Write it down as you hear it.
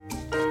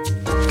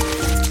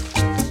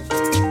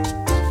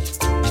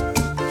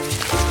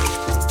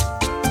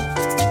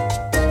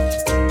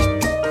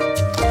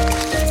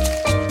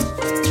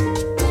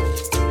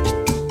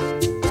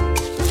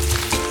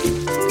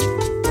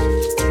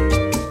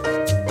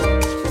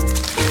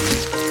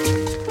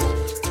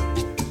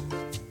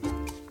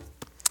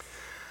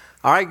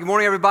All right, good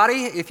morning,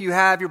 everybody. If you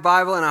have your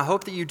Bible, and I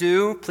hope that you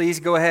do,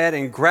 please go ahead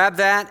and grab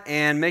that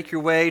and make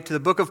your way to the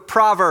book of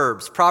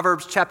Proverbs.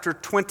 Proverbs chapter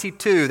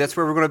 22. That's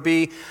where we're going to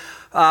be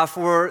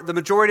for the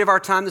majority of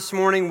our time this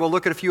morning. We'll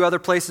look at a few other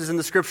places in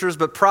the scriptures,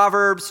 but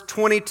Proverbs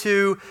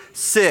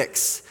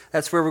 22:6.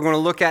 That's where we're going to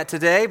look at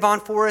today. Vaughn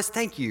Forrest,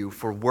 thank you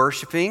for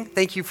worshiping.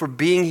 Thank you for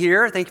being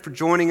here. Thank you for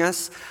joining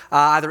us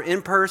either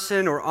in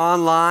person or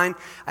online.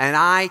 And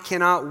I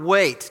cannot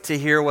wait to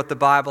hear what the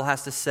Bible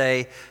has to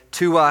say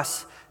to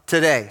us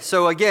today.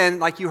 So again,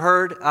 like you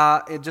heard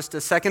just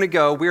a second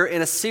ago, we're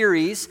in a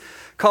series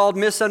called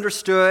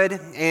Misunderstood,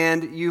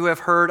 and you have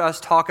heard us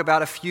talk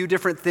about a few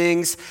different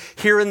things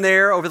here and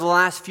there over the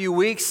last few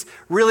weeks.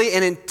 Really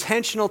an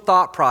intentional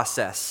thought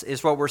process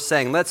is what we're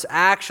saying. Let's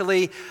ask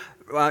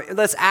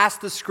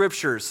the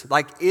scriptures,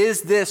 like,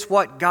 is this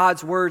what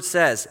God's word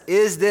says?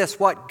 Is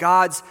this what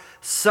God's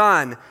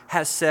Son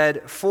has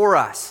said for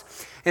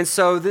us? And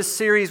so this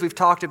series, we've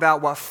talked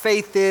about what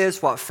faith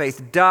is, what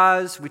faith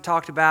does. We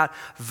talked about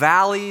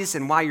valleys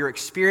and why you're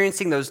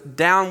experiencing those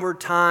downward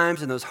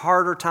times and those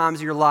harder times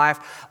of your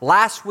life.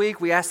 Last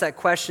week, we asked that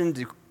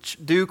question,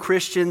 do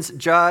Christians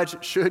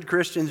judge? Should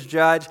Christians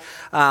judge?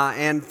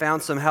 And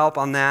found some help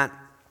on that.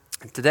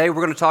 Today,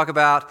 we're going to talk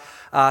about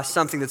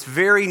something that's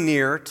very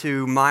near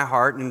to my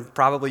heart and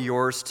probably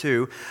yours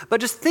too.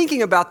 But just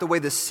thinking about the way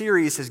the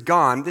series has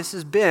gone, this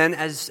has been,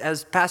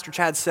 as Pastor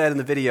Chad said in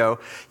the video,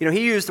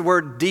 he used the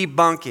word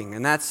debunking,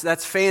 and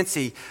that's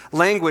fancy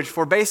language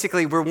for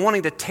basically we're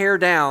wanting to tear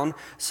down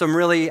some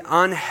really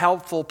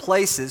unhelpful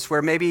places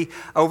where maybe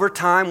over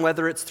time,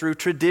 whether it's through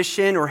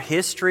tradition or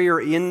history or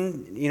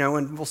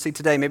and we'll see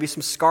today, maybe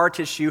some scar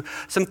tissue,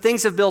 some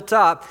things have built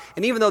up,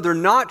 and even though they're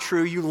not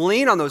true, you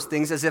lean on those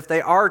things as if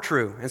they are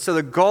true. And so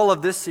the goal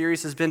of this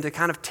series has been to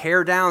kind of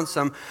tear down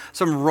some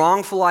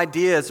wrongful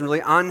ideas and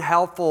really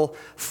unhelpful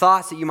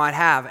thoughts that you might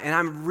have. And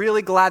I'm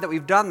really glad that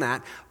we've done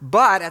that.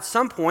 But at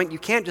some point, you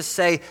can't just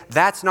say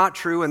that's not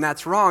true and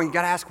that's wrong. You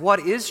got to ask what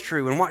is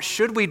true and what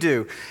should we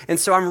do? And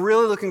so I'm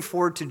really looking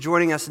forward to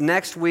joining us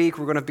next week.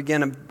 We're going to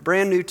begin a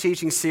brand new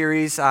teaching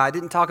series. I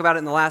didn't talk about it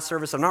in the last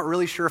service. I'm not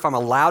really sure if I'm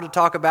allowed to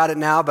talk about it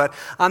now, but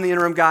I'm the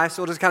interim guy,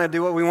 so we'll just kind of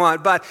do what we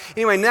want. But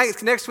anyway,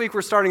 next week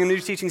we're starting a new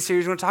teaching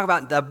series. We're going to talk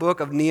about the book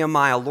of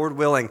Nehemiah, Lord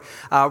willing.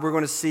 We're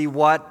going to see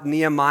what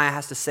Nehemiah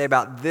has to say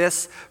about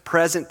this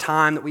present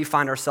time that we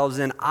find ourselves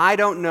in. I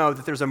don't know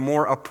that there's a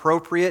more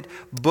appropriate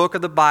book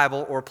of the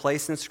Bible or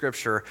place in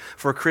Scripture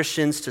for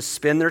Christians to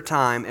spend their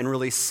time and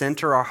really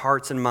center our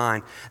hearts and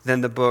mind than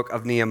the book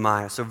of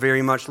Nehemiah. So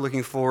very much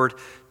looking forward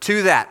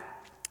to that.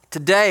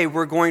 Today,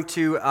 we're going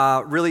to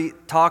really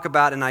talk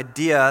about an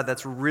idea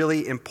that's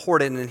really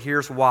important, and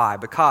here's why.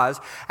 Because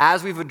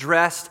as we've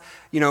addressed,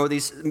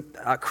 these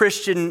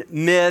Christian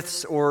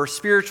myths or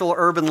spiritual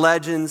urban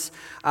legends,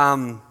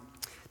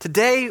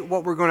 today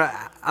what we're going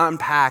to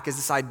unpack is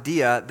this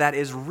idea that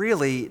is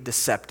really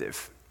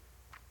deceptive.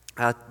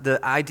 The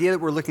idea that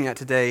we're looking at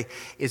today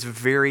is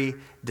very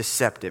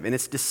deceptive, and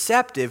it's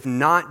deceptive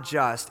not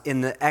just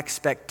in the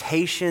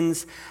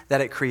expectations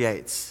that it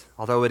creates,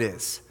 although it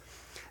is.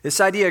 This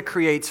idea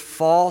creates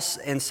false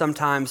and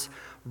sometimes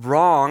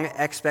wrong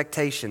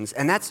expectations,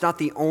 and that's not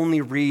the only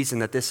reason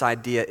that this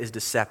idea is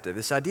deceptive.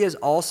 This idea is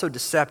also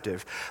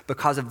deceptive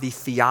because of the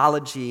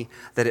theology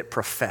that it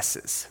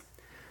professes,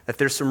 that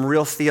there's some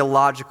real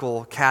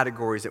theological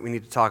categories that we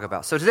need to talk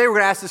about. So today we're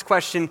going to ask this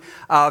question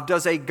of,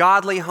 does a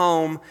godly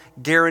home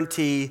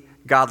guarantee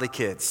godly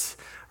kids?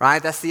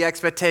 Right? That's the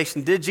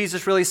expectation. Did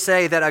Jesus really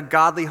say that a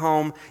godly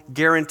home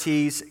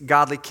guarantees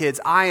godly kids?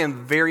 I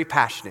am very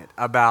passionate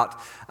about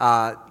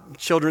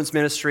children's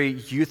ministry,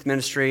 youth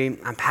ministry.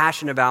 I'm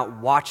passionate about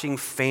watching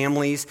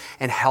families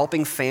and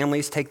helping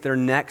families take their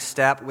next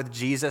step with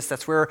Jesus.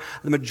 That's where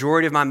the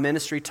majority of my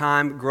ministry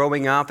time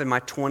growing up in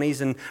my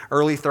 20s and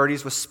early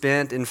 30s was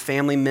spent, in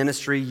family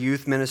ministry,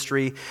 youth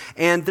ministry.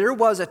 And there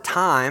was a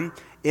time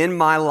in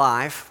my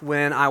life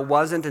when I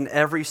wasn't an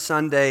every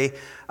Sunday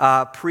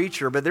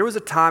preacher, but there was a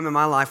time in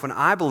my life when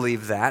I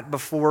believed that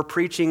before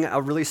preaching a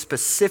really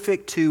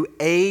specific to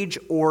age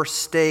or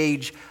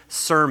stage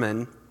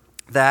sermon,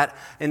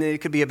 and it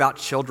could be about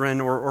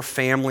children or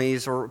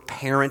families or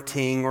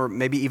parenting or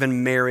maybe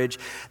even marriage.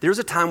 There was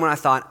a time when I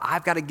thought,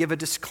 I've got to give a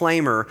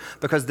disclaimer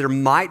because there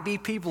might be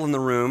people in the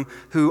room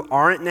who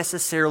aren't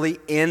necessarily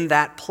in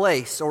that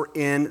place or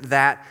in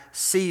that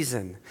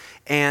season.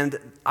 And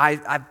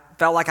I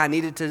felt like I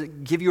needed to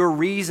give you a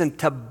reason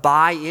to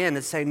buy in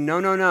and say,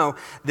 no,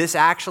 this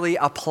actually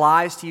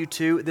applies to you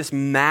too. This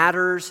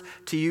matters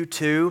to you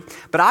too.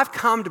 But I've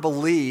come to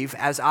believe,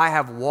 as I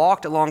have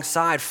walked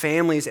alongside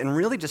families and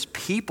really just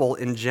people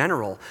in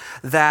general,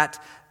 that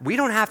we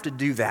don't have to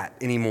do that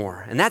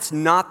anymore. And that's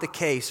not the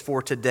case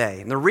for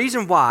today. And the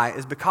reason why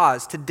is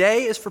because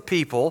today is for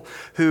people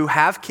who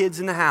have kids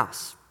in the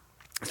house.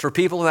 It's for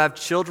people who have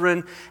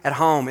children at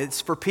home.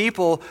 It's for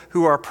people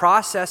who are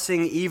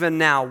processing even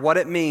now what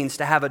it means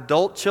to have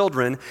adult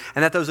children,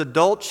 and that those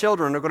adult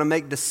children are going to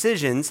make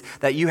decisions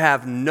that you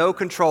have no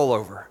control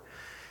over.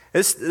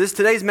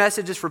 Today's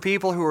message is for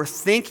people who are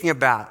thinking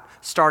about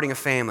starting a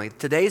family.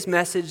 Today's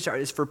message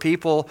is for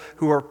people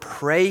who are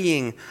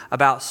praying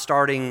about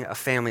starting a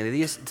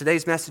family.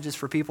 Today's message is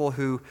for people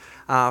who,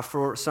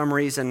 for some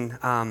reason,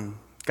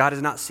 God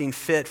has not seen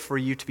fit for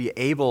you to be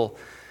able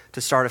to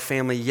start a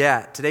family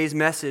yet. Today's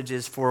message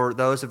is for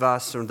those of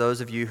us or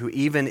those of you who,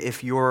 even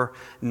if you're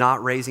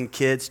not raising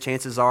kids,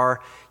 chances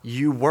are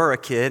you were a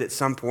kid at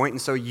some point,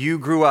 and so you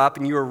grew up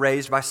and you were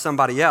raised by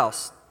somebody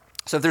else.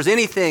 So if there's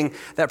anything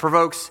that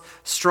provokes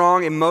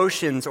strong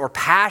emotions or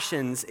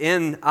passions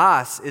in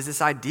us, is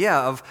this idea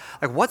of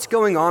like, what's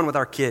going on with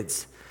our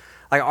kids?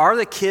 Like, are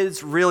the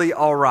kids really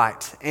all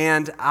right?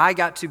 And I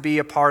got to be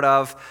a part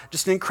of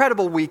just an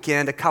incredible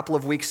weekend a couple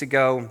of weeks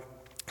ago.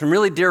 Some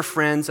really dear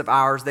friends of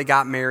ours, they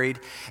got married,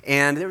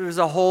 and there was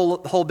a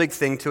whole big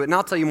thing to it, and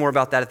I'll tell you more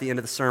about that at the end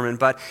of the sermon,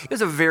 but it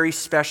was a very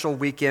special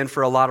weekend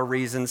for a lot of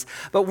reasons.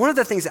 But one of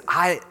the things that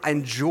I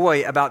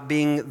enjoy about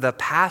being the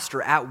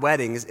pastor at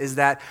weddings is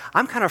that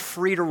I'm kind of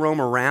free to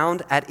roam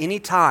around at any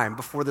time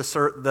before the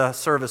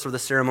service or the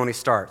ceremony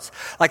starts.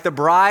 Like, the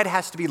bride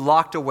has to be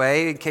locked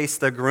away in case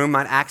the groom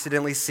might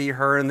accidentally see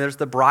her, and there's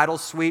the bridal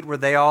suite where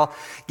they all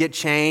get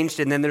changed,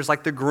 and then there's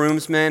like the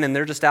groomsmen, and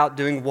they're just out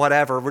doing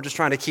whatever. We're just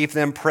trying to keep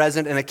them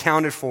present and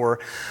accounted for.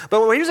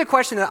 But here's a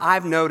question that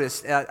I've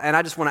noticed, and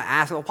I just want to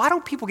ask, why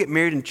don't people get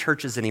married in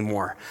churches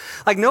anymore?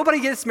 Like, nobody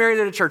gets married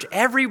at a church.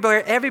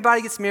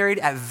 Everybody gets married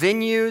at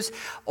venues,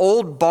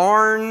 old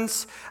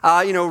barns,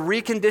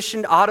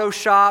 reconditioned auto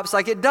shops.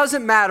 Like, it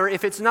doesn't matter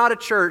if it's not a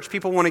church,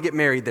 people want to get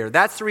married there.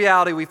 That's the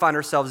reality we find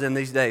ourselves in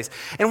these days.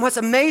 And what's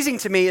amazing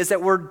to me is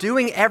that we're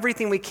doing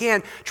everything we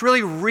can to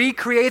really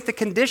recreate the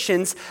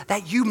conditions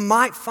that you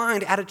might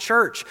find at a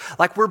church.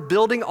 Like, we're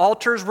building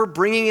altars, we're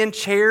bringing in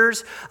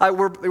chairs,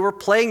 we're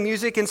playing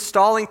music,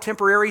 installing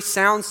temporary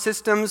sound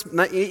systems,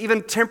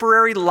 even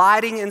temporary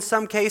lighting in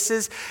some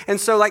cases. And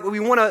so, like, we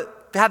want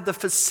to have the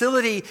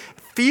facility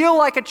feel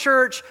like a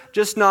church,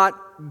 just not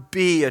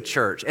be a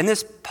church. And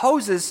this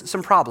poses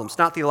some problems,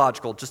 not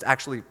theological, just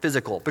actually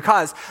physical,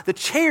 because the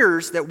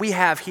chairs that we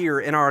have here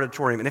in our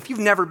auditorium, and if you've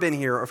never been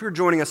here or if you're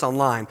joining us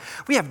online,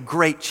 we have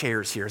great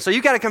chairs here. So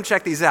you got to come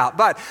check these out.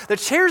 But the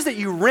chairs that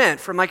you rent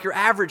from like your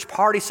average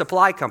party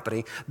supply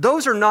company,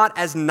 those are not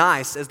as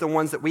nice as the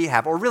ones that we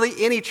have, or really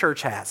any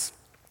church has.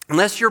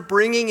 Unless you're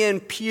bringing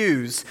in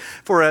pews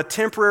for a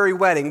temporary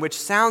wedding, which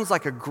sounds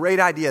like a great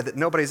idea that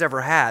nobody's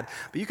ever had,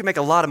 but you can make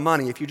a lot of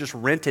money if you just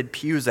rented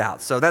pews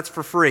out, so that's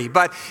for free.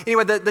 But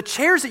anyway, the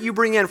chairs that you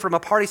bring in from a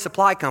party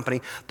supply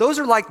company, those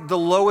are like the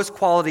lowest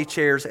quality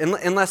chairs,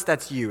 unless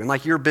that's you, and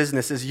like your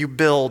business is you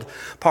build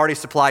party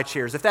supply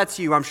chairs. If that's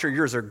you, I'm sure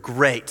yours are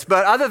great.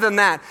 But other than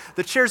that,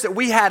 the chairs that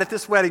we had at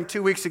this wedding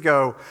 2 weeks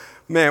ago,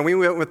 man, we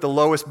went with the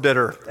lowest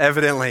bidder,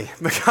 evidently,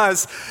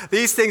 because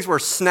these things were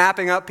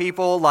snapping up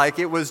people like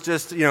it was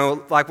just,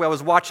 like I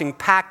was watching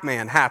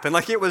Pac-Man happen.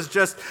 Like it was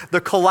just the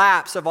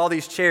collapse of all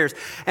these chairs.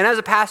 And as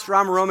a pastor,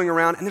 I'm roaming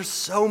around, and there's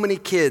so many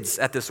kids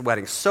at this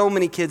wedding, so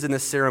many kids in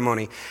this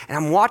ceremony. And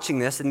I'm watching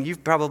this, and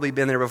you've probably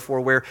been there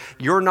before, where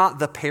you're not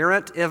the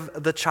parent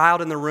of the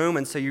child in the room,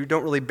 and so you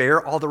don't really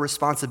bear all the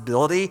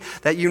responsibility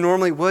that you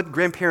normally would.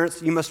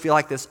 Grandparents, you must feel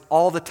like this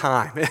all the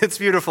time. It's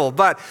beautiful.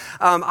 But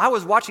I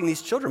was watching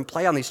these children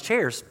play on these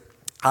chairs.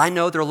 I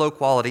know they're low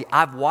quality.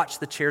 I've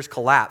watched the chairs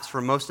collapse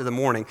for most of the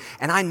morning,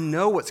 and I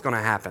know what's going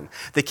to happen.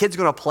 The kid's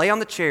going to play on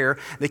the chair,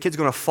 the kid's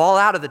going to fall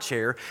out of the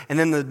chair, and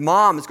then the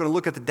mom is going to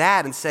look at the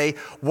dad and say,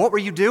 "What were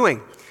you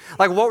doing?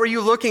 Like, what were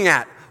you looking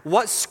at?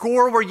 What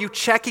score were you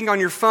checking on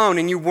your phone?"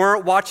 And you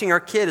weren't watching our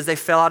kid as they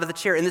fell out of the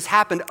chair. And this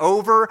happened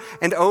over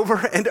and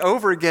over and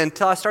over again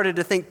until I started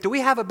to think, do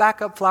we have a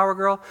backup flower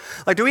girl?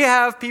 Like, do we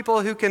have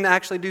people who can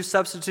actually do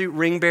substitute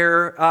ring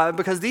bearer?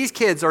 Because these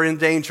kids are in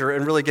danger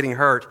and really getting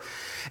hurt.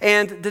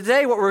 And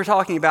today what we're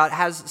talking about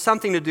has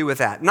something to do with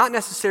that. Not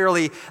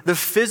necessarily the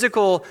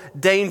physical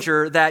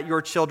danger that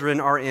your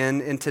children are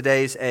in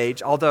today's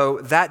age,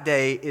 although that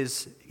day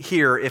is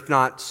here, if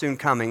not soon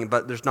coming,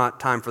 but there's not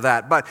time for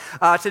that. But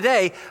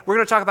today, we're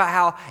going to talk about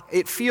how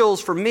it feels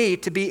for me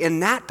to be in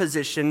that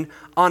position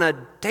on a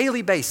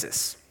daily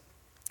basis.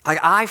 Like,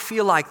 I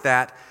feel like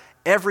that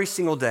every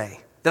single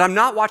day. That I'm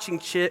not watching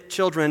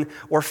children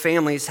or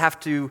families have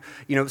to,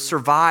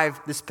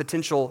 survive this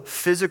potential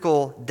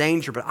physical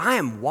danger, but I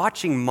am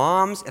watching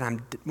moms, and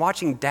I'm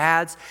watching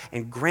dads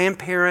and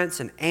grandparents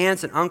and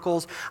aunts and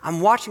uncles.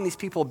 I'm watching these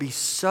people be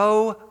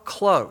so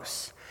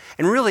close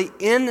and really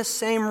in the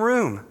same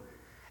room.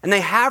 And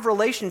they have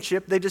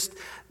relationship.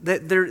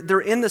 They're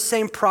in the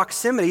same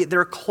proximity.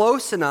 They're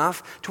close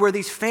enough to where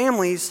these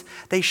families,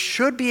 they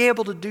should be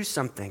able to do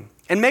something.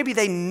 And maybe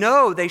they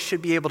know they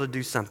should be able to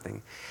do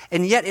something.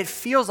 And yet it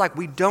feels like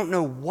we don't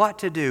know what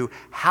to do,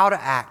 how to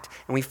act,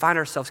 and we find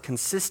ourselves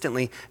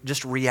consistently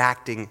just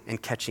reacting and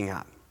catching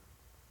up.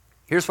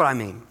 Here's what I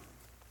mean.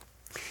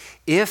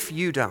 If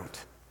you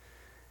don't,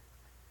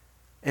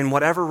 in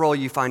whatever role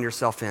you find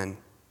yourself in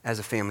as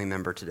a family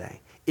member today,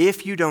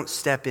 if you don't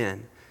step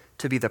in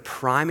to be the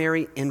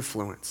primary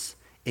influence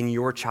in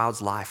your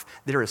child's life,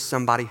 there is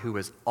somebody who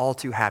is all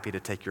too happy to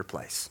take your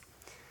place.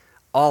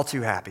 All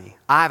too happy.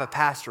 I have a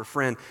pastor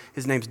friend,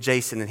 his name's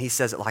Jason, and he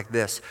says it like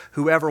this: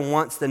 whoever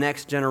wants the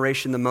next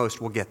generation the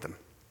most will get them.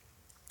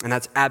 And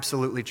that's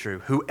absolutely true.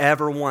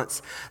 Whoever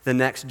wants the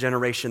next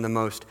generation the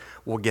most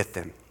will get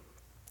them.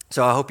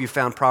 So I hope you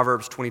found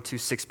Proverbs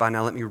 22:6 by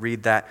now. Let me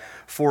read that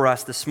for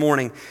us this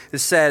morning. It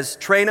says,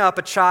 "Train up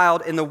a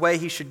child in the way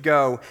he should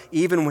go.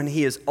 Even when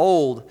he is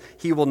old,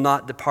 he will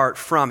not depart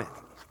from it."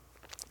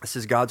 This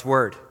is God's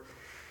word.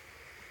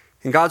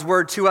 And God's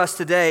word to us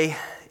today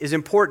is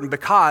important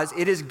because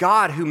it is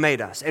God who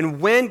made us. And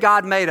when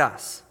God made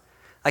us,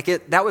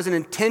 that was an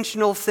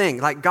intentional thing.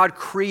 Like God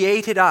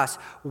created us.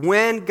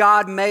 When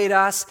God made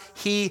us,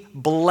 he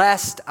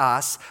blessed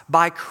us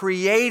by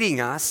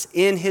creating us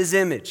in his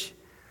image.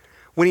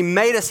 When he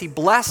made us, he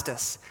blessed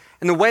us.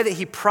 And the way that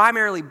he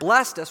primarily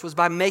blessed us was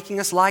by making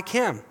us like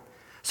him.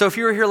 So if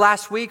you were here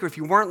last week, or if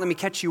you weren't, let me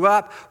catch you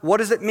up. What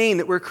does it mean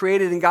that we're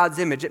created in God's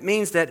image? It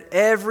means that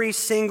every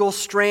single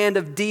strand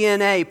of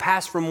DNA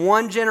passed from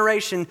one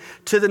generation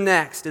to the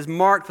next is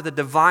marked with a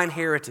divine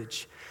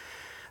heritage.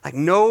 Like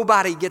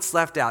nobody gets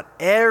left out.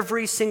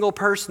 Every single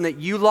person that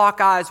you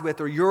lock eyes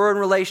with or you're in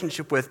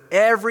relationship with,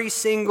 every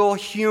single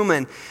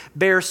human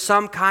bears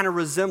some kind of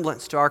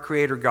resemblance to our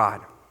Creator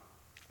God.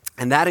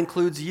 And that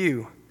includes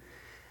you.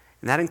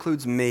 And that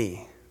includes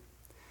me.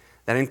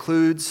 That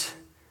includes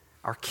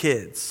our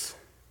kids.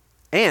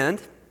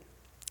 And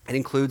it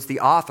includes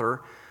the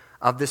author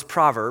of this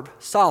proverb,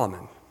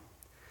 Solomon.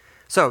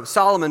 So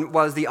Solomon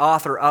was the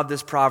author of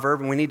this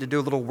proverb, and we need to do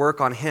a little work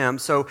on him.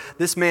 So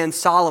this man,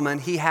 Solomon,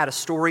 he had a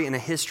story and a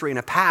history and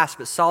a past,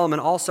 but Solomon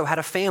also had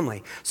a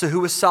family. So who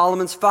was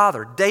Solomon's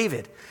father?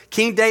 David.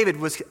 King David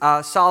was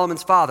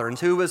Solomon's father. And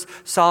who was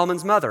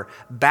Solomon's mother?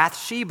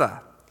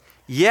 Bathsheba.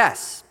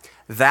 Yes,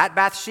 that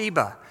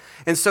Bathsheba.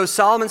 And so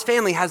Solomon's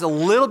family has a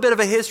little bit of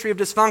a history of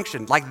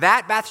dysfunction. Like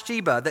that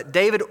Bathsheba that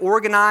David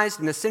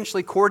organized and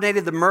essentially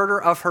coordinated the murder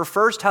of her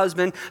first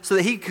husband so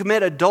that he could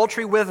commit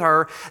adultery with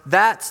her.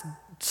 That's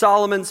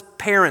Solomon's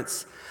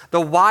parents. The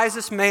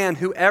wisest man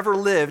who ever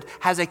lived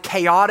has a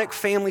chaotic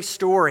family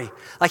story.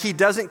 Like he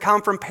doesn't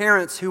come from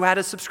parents who had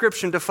a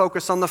subscription to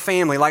focus on the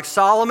family. Like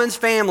Solomon's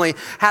family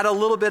had a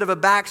little bit of a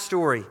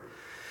backstory.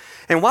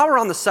 And while we're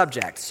on the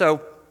subject,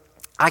 so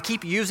I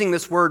keep using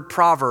this word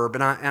proverb,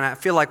 and I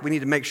feel like we need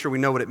to make sure we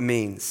know what it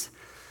means.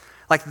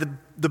 Like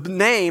the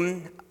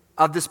name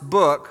of this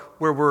book,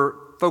 where we're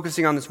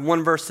focusing on this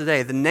one verse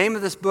today, the name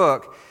of this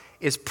book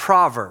is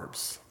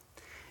Proverbs.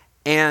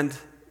 And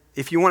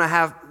if you want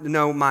to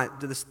know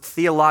this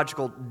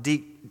theological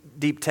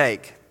deep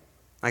take,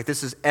 like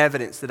this is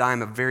evidence that I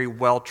am a very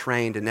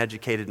well-trained and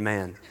educated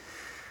man.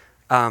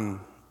 The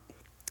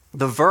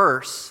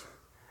verse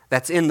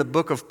that's in the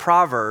book of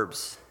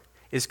Proverbs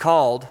is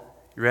called,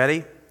 you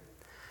ready?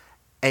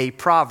 A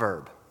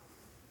proverb.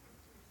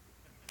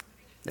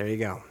 There you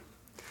go.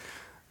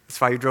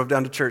 That's why you drove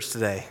down to church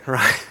today,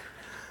 right?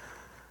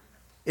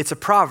 It's a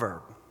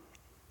proverb.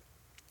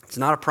 It's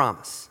not a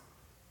promise.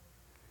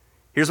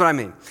 Here's what I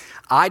mean.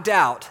 I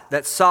doubt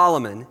that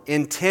Solomon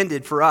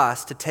intended for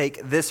us to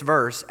take this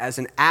verse as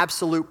an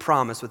absolute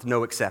promise with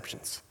no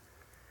exceptions.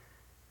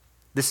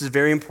 This is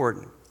very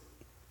important.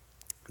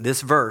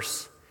 This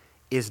verse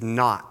is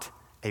not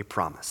a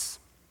promise.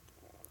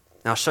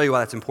 Now, I'll show you why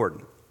that's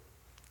important.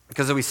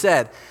 Because as we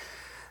said,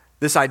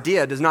 this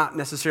idea does not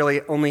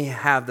necessarily only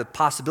have the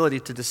possibility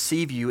to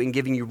deceive you in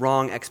giving you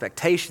wrong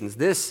expectations.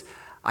 This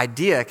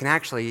idea can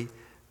actually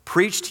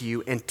preach to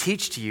you and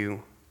teach to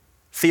you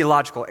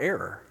theological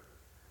error.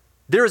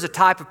 There is a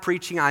type of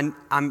preaching,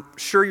 I'm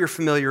sure you're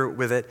familiar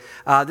with it.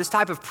 This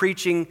type of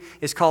preaching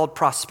is called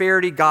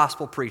prosperity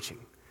gospel preaching.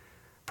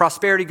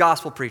 Prosperity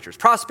gospel preachers.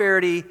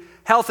 Prosperity,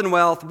 health and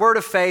wealth, word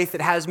of faith.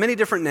 It has many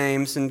different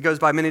names and goes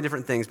by many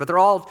different things, but they're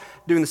all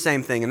doing the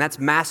same thing, and that's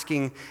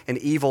masking an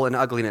evil and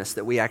ugliness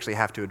that we actually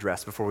have to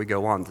address before we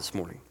go on this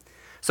morning.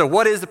 So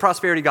what is the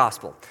prosperity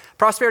gospel?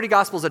 Prosperity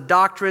gospel is a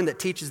doctrine that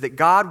teaches that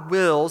God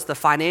wills the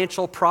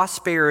financial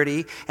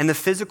prosperity and the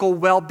physical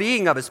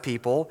well-being of his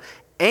people,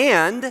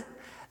 and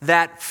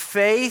that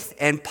faith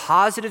and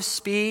positive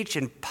speech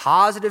and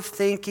positive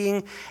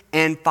thinking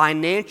and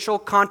financial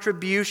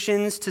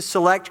contributions to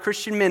select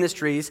Christian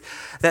ministries,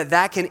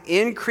 that can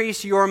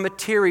increase your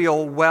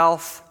material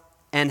wealth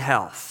and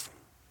health.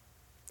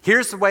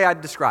 Here's the way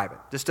I'd describe it.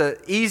 Just an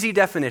easy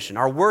definition.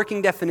 Our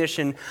working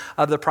definition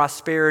of the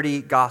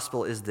prosperity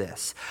gospel is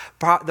this.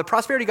 The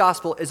prosperity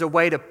gospel is a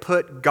way to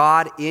put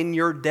God in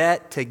your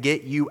debt to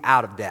get you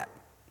out of debt.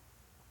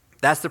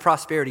 That's the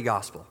prosperity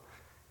gospel.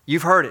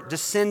 You've heard it.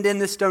 Just send in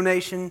this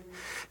donation.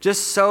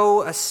 Just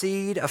sow a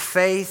seed of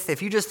faith.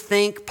 If you just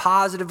think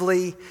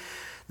positively,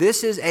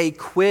 this is a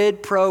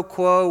quid pro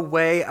quo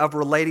way of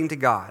relating to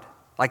God.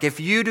 Like if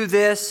you do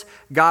this,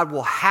 God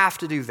will have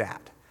to do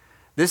that.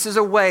 This is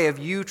a way of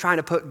you trying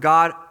to put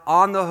God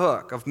on the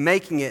hook, of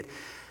making it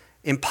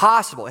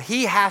impossible.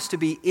 He has to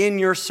be in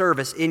your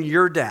service, in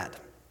your debt.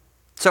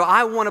 So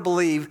I want to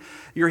believe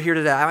you're here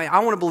today. I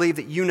want to believe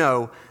that you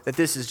know that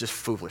this is just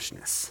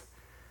foolishness.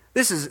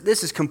 This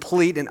is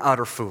complete and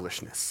utter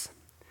foolishness.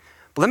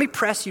 But let me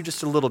press you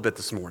just a little bit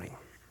this morning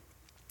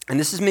And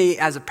this is me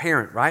as a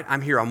parent, right?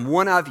 I'm here, I'm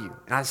one of you.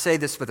 And I say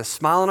this with a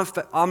smile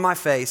on my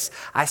face.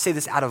 I say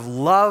this out of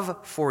love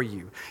for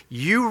you.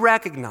 You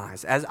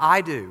recognize, as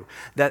I do,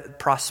 that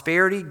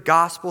prosperity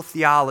gospel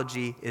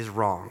theology is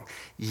wrong.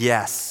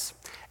 Yes,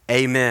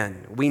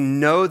 amen. We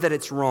know that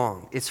it's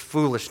wrong. It's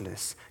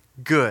foolishness.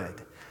 Good.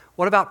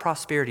 What about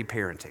prosperity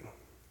parenting?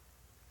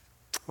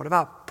 What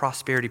about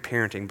prosperity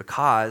parenting?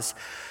 Because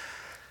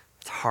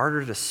it's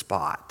harder to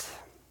spot.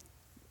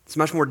 It's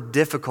much more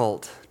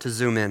difficult to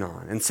zoom in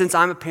on. And since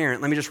I'm a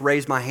parent, let me just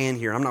raise my hand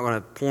here. I'm not going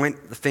to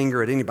point the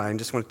finger at anybody. I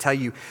just want to tell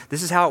you,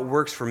 this is how it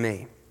works for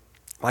me.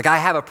 Like, I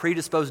have a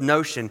predisposed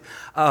notion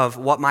of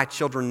what my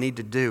children need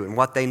to do and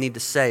what they need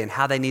to say and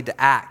how they need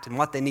to act and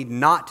what they need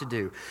not to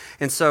do.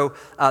 And so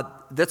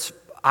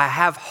I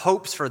have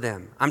hopes for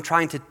them. I'm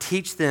trying to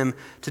teach them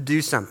to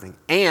do something.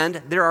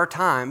 And there are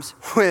times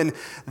when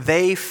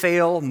they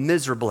fail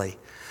miserably.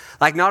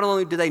 Like, not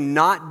only do they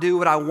not do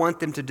what I want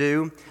them to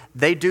do,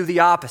 they do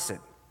the opposite.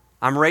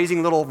 I'm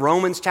raising little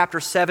Romans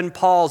chapter 7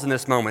 Pauls in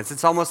this moment.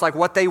 It's almost like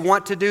what they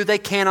want to do, they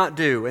cannot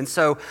do. And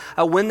so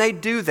when they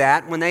do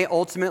that, when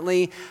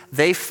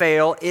they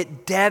fail,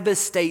 it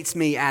devastates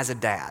me as a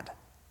dad.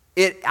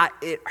 It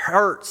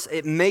hurts.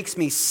 It makes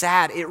me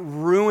sad. It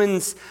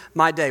ruins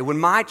my day. When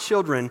my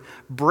children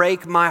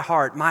break my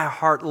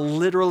heart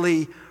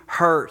literally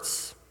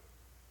hurts.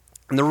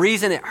 And the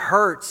reason it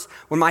hurts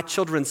when my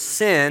children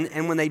sin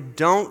and when they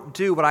don't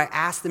do what I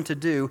ask them to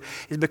do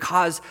is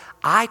because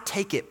I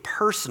take it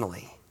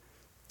personally.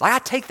 Like, I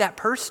take that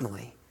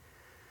personally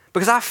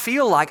because I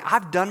feel like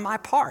I've done my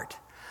part.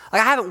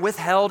 Like, I haven't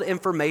withheld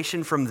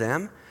information from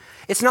them.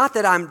 It's not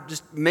that I'm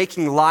just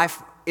making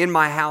life in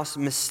my house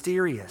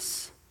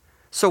mysterious.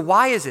 So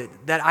why is it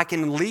that I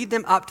can lead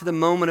them up to the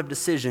moment of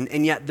decision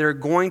and yet they're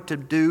going to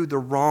do the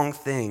wrong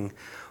thing?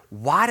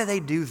 Why do they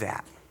do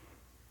that?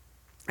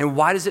 And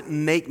why does it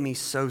make me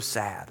so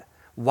sad?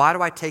 Why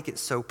do I take it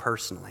so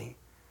personally?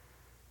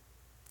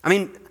 I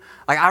mean,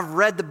 like, I've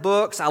read the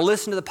books, I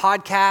listen to the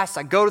podcasts,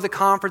 I go to the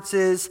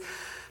conferences.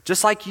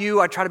 Just like you,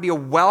 I try to be a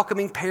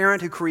welcoming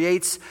parent who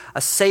creates a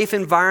safe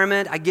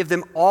environment. I give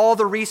them all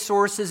the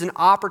resources and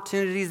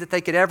opportunities that they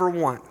could ever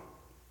want.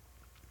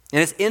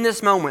 And it's in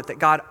this moment that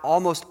God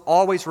almost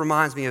always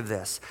reminds me of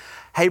this.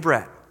 Hey,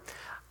 Brett,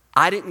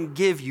 I didn't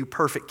give you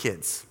perfect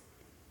kids.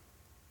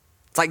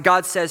 It's like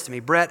God says to me,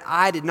 Brett,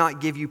 I did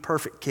not give you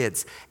perfect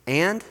kids,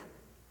 and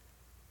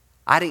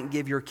I didn't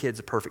give your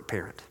kids a perfect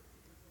parent.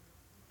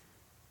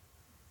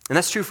 And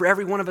that's true for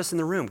every one of us in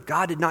the room.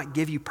 God did not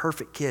give you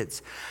perfect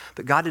kids,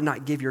 but God did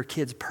not give your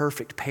kids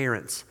perfect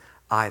parents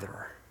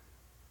either.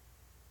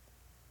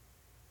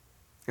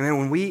 And then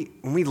when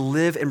we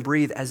live and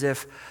breathe as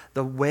if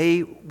the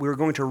way we're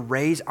going to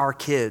raise our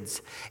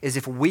kids is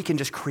if we can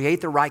just create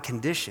the right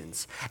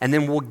conditions, and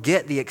then we'll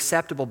get the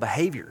acceptable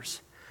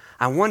behaviors,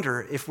 I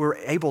wonder if we're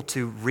able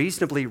to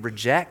reasonably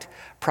reject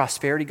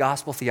prosperity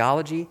gospel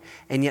theology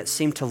and yet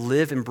seem to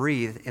live and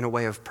breathe in a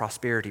way of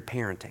prosperity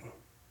parenting.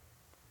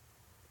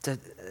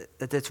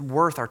 That's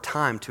worth our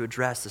time to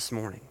address this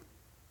morning.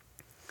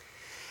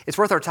 It's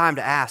worth our time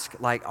to ask,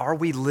 like, are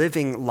we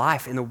living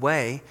life in the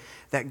way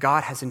that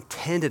God has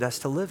intended us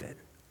to live it?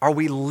 Are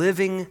we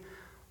living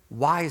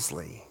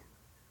wisely?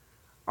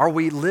 Are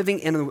we living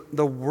in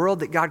the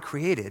world that God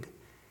created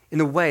in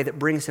the way that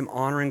brings him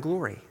honor and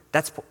glory?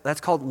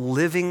 That's called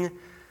living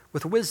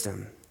with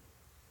wisdom.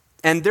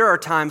 And there are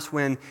times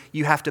when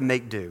you have to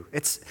make do.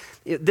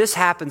 This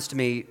happens to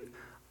me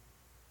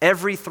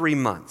every 3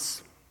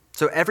 months.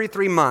 So every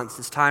 3 months,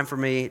 it's time for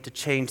me to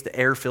change the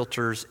air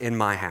filters in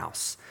my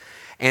house.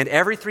 And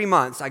every 3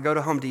 months, I go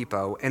to Home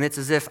Depot, and it's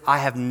as if I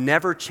have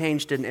never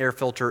changed an air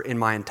filter in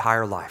my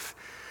entire life.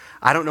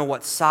 I don't know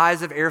what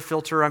size of air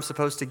filter I'm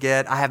supposed to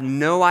get. I have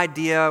no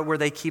idea where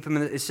they keep them.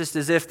 It's just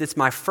as if it's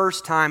my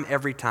first time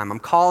every time. I'm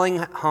calling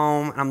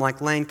home, and I'm like,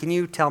 Lane, can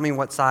you tell me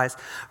what size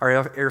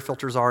our air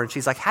filters are? And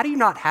she's like, how do you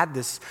not have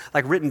this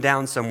like written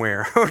down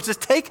somewhere? Or just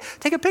take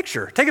a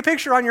picture. Take a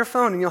picture on your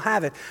phone, and you'll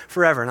have it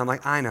forever. And I'm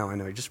like, I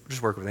know.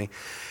 Just work with me.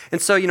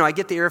 And so, I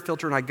get the air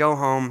filter, and I go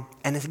home,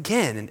 and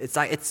again, it's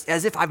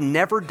as if I've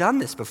never done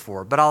this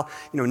before. But I'll,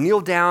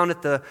 kneel down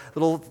at the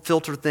little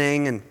filter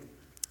thing, and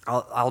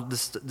I'll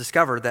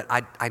discover that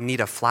I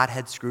need a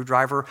flathead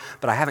screwdriver,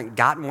 but I haven't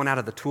gotten one out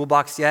of the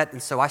toolbox yet.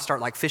 And so I start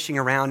like fishing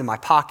around in my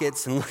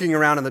pockets and looking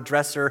around in the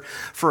dresser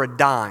for a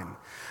dime.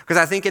 Because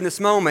I think in this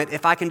moment,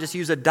 if I can just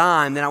use a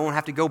dime, then I won't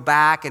have to go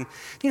back. And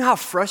you know how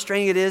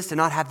frustrating it is to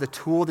not have the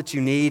tool that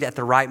you need at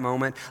the right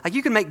moment? Like,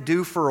 you can make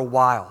do for a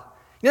while.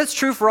 That's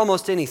true for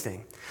almost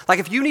anything. Like,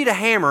 if you need a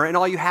hammer and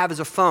all you have is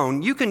a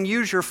phone, you can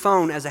use your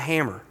phone as a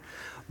hammer,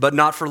 but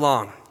not for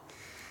long.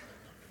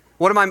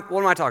 What am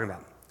I talking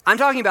about? I'm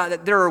talking about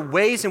that there are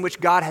ways in which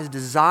God has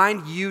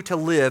designed you to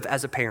live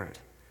as a parent.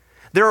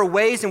 There are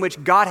ways in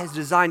which God has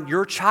designed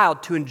your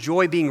child to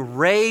enjoy being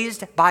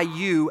raised by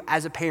you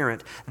as a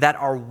parent that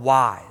are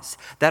wise,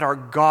 that are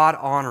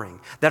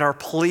God-honoring, that are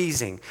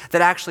pleasing,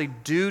 that actually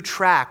do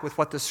track with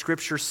what the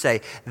scriptures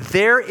say.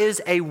 There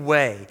is a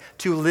way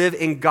to live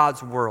in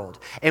God's world.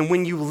 And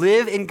when you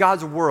live in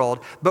God's world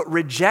but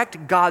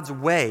reject God's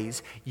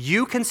ways,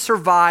 you can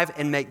survive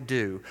and make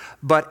do.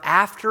 But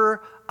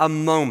after a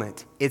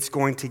moment, it's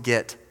going to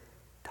get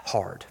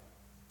hard,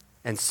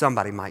 and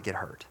somebody might get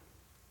hurt.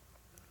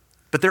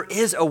 But there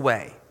is a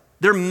way.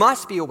 There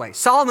must be a way.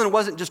 Solomon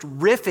wasn't just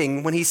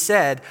riffing when he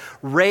said,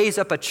 raise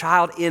up a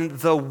child in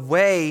the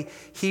way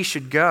he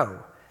should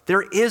go.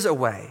 There is a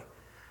way.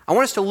 I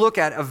want us to look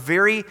at a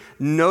very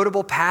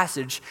notable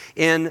passage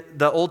in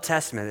the Old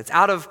Testament. It's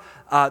out of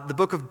the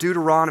book of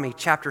Deuteronomy,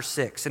 chapter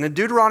 6. And in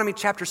Deuteronomy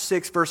chapter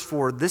 6, verse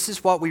 4, this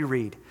is what we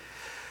read.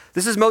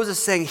 This is Moses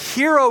saying,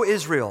 "Hear, O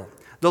Israel,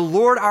 the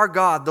Lord our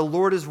God, the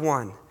Lord is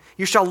one.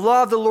 You shall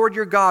love the Lord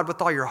your God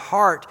with all your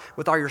heart,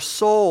 with all your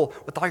soul,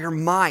 with all your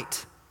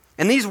might.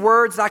 And these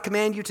words that I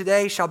command you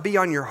today shall be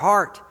on your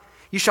heart.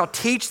 You shall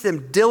teach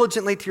them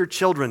diligently to your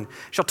children. You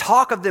shall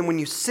talk of them when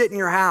you sit in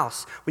your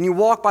house, when you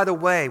walk by the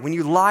way, when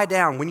you lie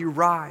down, when you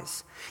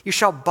rise. You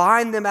shall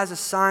bind them as a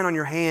sign on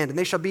your hand, and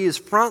they shall be as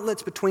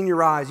frontlets between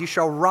your eyes. You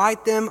shall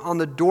write them on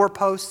the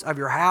doorposts of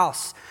your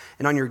house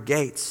and on your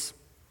gates."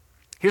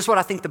 Here's what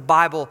I think the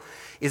Bible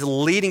is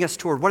leading us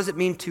toward. What does it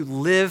mean to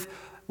live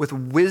with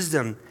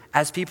wisdom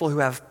as people who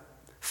have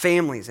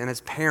families and as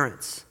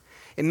parents?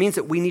 It means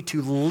that we need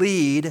to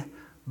lead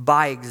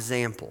by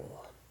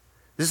example.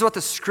 This is what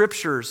the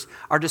scriptures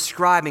are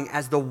describing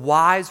as the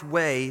wise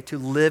way to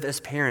live as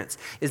parents,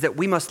 is that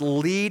we must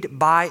lead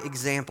by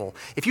example.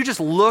 If you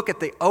just look at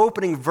the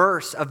opening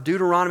verse of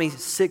Deuteronomy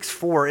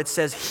 6:4, it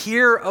says,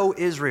 "Hear, O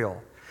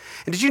Israel."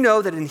 And did you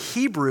know that in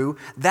Hebrew,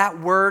 that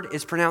word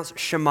is pronounced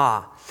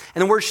Shema?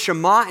 And the word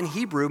Shema in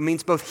Hebrew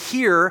means both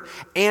hear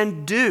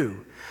and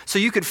do. So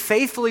you could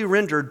faithfully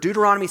render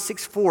Deuteronomy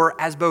 6:4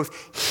 as both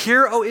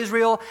 "Hear, O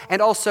Israel,"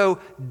 and also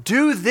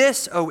 "Do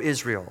this, O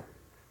Israel."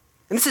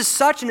 And this is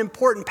such an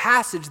important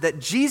passage that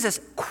Jesus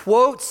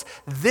quotes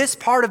this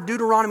part of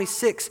Deuteronomy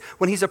 6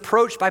 when he's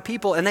approached by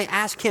people and they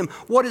ask him,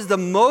 what is the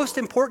most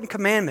important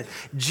commandment?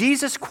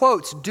 Jesus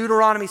quotes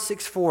Deuteronomy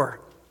 6:4.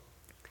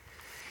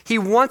 He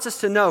wants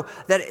us to know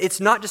that it's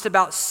not just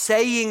about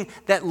saying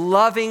that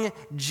loving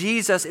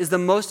Jesus is the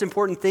most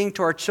important thing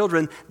to our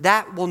children.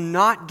 That will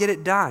not get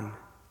it done.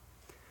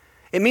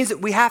 It means that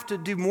we have to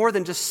do more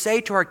than just say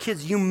to our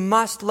kids, you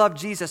must love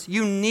Jesus.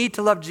 You need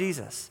to love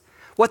Jesus.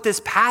 What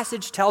this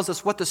passage tells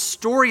us, what the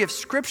story of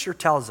Scripture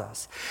tells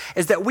us,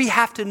 is that we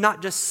have to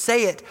not just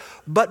say it,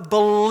 but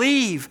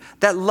believe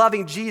that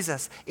loving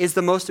Jesus is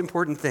the most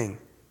important thing.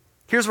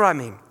 Here's what I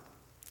mean.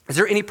 Is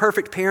there any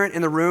perfect parent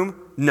in the room?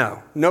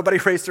 No. Nobody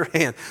raised their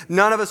hand.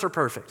 None of us are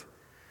perfect.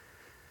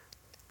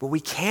 But we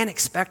can't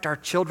expect our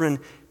children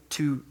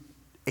to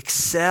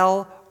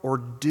excel or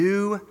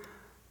do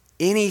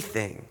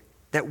anything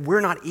that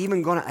we're not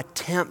even going to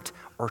attempt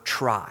or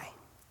try.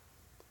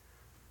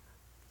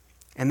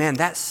 And man,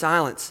 that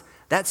silence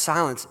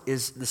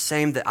is the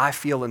same that I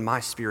feel in my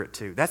spirit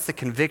too. That's the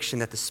conviction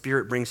that the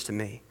Spirit brings to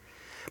me.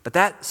 But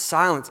that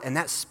silence and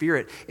that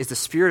Spirit is the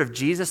Spirit of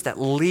Jesus that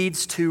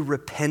leads to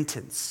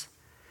repentance.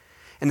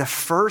 And the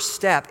first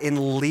step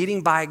in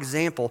leading by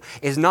example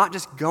is not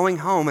just going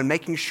home and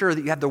making sure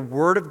that you have the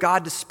Word of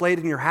God displayed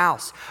in your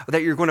house, or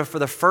that you're going to, for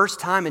the first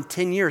time in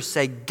 10 years,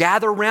 say,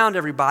 gather around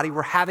everybody,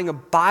 we're having a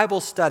Bible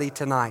study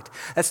tonight.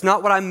 That's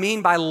not what I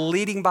mean by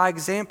leading by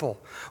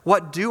example.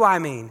 What do I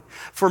mean?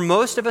 For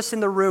most of us in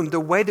the room, the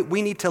way that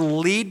we need to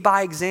lead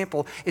by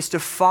example is to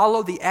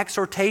follow the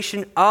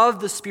exhortation of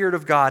the Spirit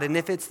of God. And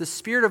if it's the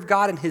Spirit of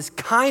God and His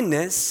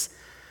kindness,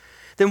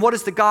 then what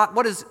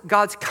does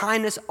God's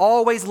kindness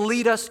always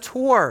lead us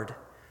toward?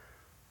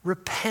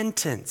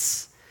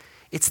 Repentance.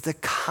 It's the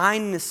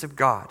kindness of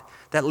God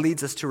that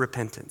leads us to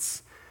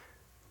repentance.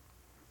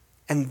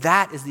 And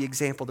that is the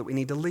example that we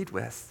need to lead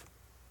with.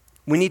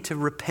 We need to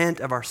repent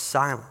of our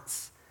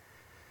silence.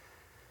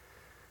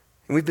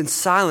 And we've been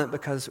silent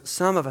because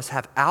some of us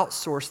have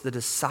outsourced the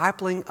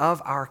discipling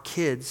of our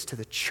kids to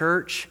the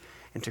church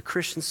and to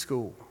Christian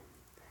school.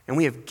 And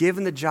we have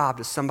given the job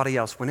to somebody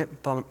else when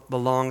it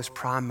belongs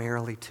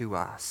primarily to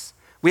us.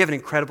 We have an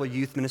incredible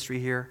youth ministry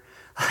here.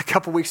 A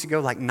couple weeks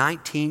ago,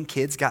 19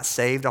 kids got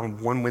saved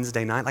on one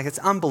Wednesday night. It's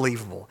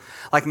unbelievable.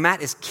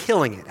 Matt is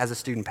killing it as a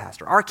student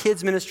pastor. Our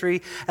kids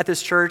ministry at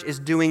this church is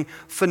doing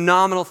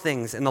phenomenal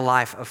things in the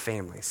life of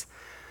families.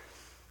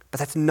 But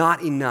that's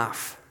not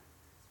enough.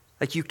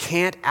 You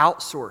can't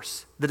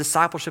outsource the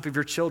discipleship of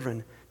your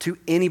children to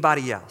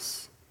anybody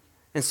else.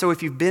 And so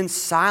if you've been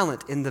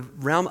silent in the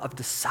realm of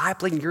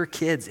discipling your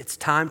kids, it's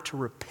time to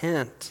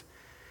repent.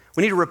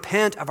 We need to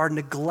repent of our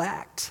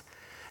neglect,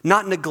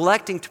 not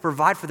neglecting to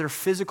provide for their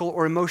physical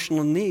or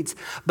emotional needs,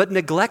 but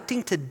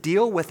neglecting to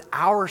deal with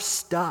our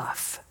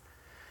stuff.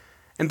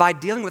 And by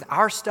dealing with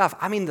our stuff,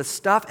 I mean the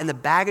stuff and the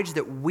baggage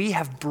that we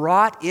have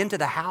brought into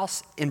the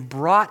house and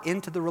brought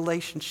into the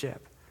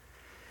relationship.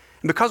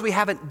 And because we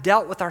haven't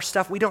dealt with our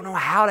stuff, we don't know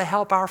how to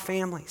help our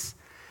families.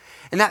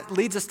 And that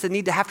leads us to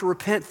need to have to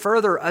repent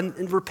further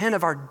and repent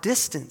of our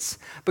distance,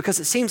 because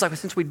it seems like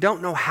since we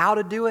don't know how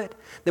to do it,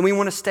 then we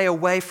want to stay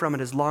away from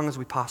it as long as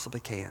we possibly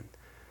can.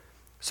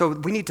 So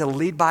we need to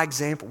lead by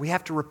example. We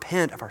have to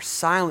repent of our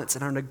silence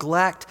and our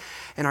neglect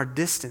and our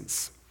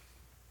distance.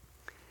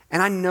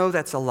 And I know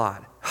that's a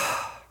lot.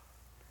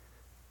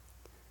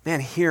 Man,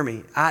 hear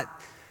me.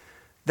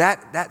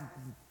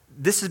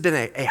 This has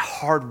been a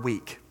hard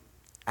week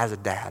as a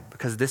dad,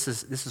 because this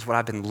is what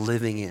I've been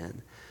living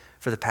in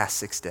for the past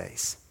 6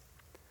 days.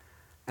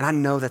 And I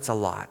know that's a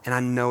lot, and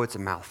I know it's a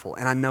mouthful,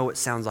 and I know it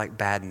sounds like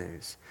bad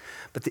news.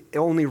 But the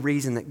only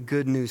reason that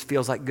good news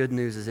feels like good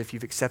news is if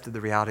you've accepted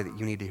the reality that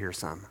you need to hear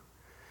some.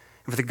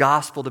 And for the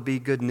gospel to be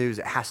good news,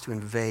 it has to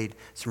invade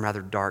some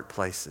rather dark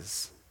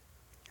places.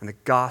 And the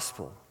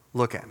gospel,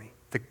 look at me,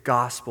 the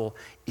gospel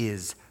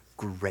is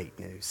great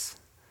news.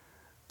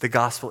 The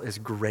gospel is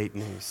great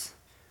news.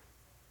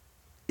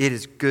 It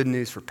is good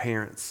news for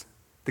parents.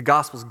 The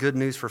gospel is good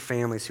news for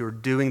families who are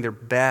doing their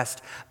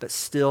best but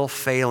still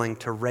failing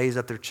to raise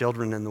up their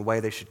children in the way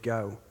they should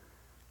go.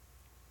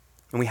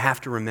 And we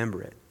have to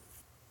remember it.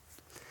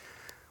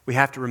 We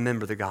have to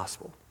remember the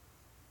gospel.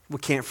 We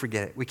can't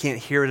forget it. We can't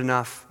hear it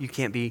enough. You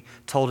can't be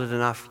told it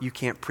enough. You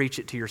can't preach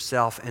it to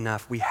yourself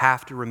enough. We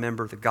have to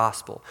remember the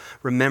gospel.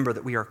 Remember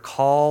that we are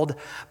called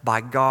by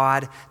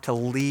God to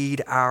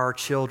lead our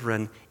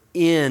children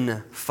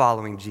in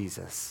following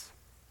Jesus.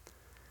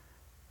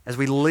 As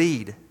we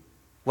lead,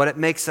 what it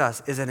makes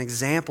us is an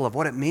example of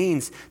what it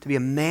means to be a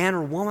man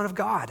or woman of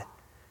God.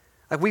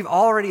 Like, we've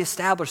already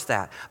established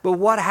that. But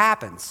what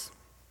happens?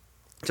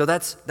 So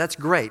that's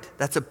great.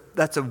 That's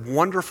a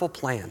wonderful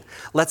plan.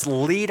 Let's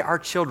lead our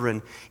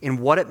children in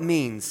what it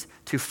means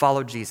to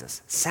follow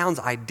Jesus. Sounds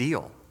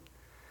ideal.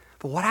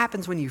 But what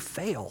happens when you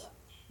fail?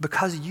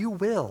 Because you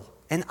will,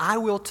 and I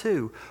will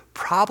too,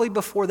 probably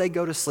before they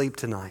go to sleep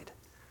tonight.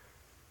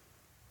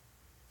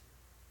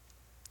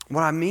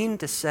 What I mean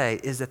to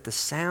say is that the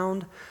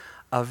sound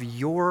of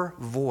your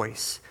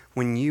voice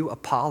when you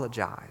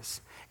apologize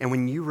and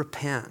when you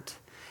repent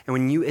and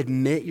when you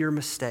admit your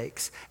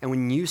mistakes and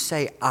when you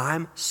say,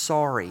 I'm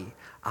sorry,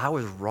 I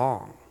was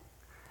wrong,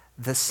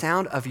 the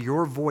sound of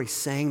your voice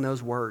saying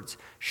those words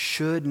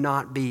should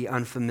not be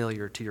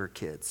unfamiliar to your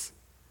kids.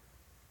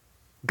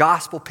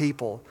 Gospel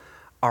people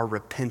are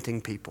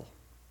repenting people.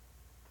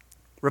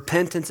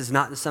 Repentance is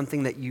not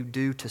something that you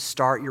do to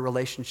start your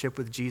relationship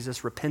with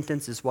Jesus.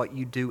 Repentance is what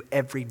you do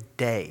every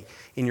day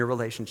in your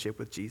relationship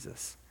with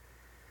Jesus.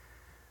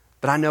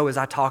 But I know as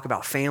I talk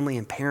about family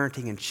and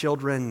parenting and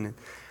children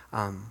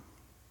and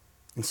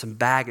some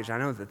baggage, I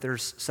know that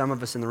there's some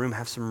of us in the room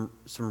have some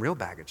real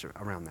baggage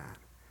around that.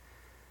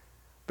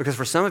 Because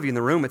for some of you in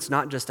the room, it's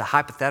not just a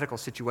hypothetical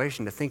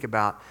situation to think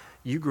about.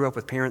 You grew up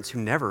with parents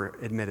who never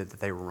admitted that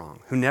they were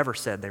wrong, who never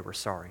said they were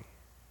sorry.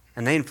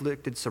 And they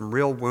inflicted some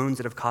real wounds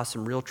that have caused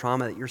some real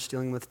trauma that you're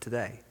dealing with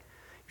today.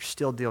 You're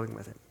still dealing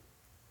with it.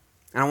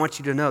 And I want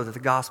you to know that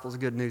the gospel is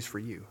good news for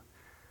you.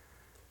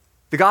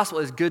 The gospel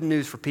is good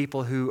news for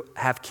people who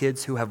have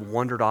kids who have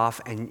wandered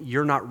off and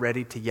you're not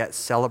ready to yet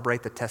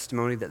celebrate the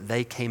testimony that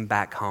they came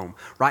back home.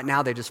 Right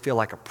now, they just feel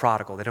like a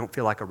prodigal. They don't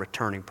feel like a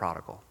returning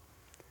prodigal.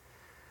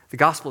 The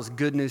gospel is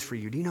good news for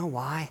you. Do you know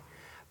why?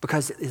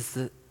 Because it is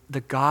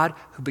the God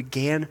who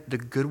began the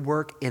good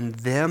work in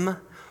them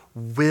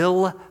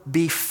will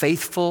be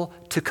faithful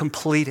to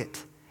complete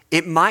it.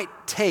 It might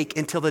take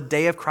until the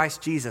day of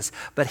Christ Jesus,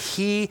 but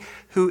he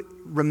who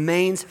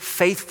remains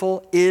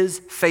faithful is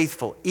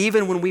faithful.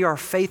 Even when we are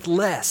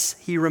faithless,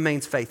 he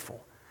remains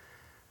faithful.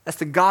 That's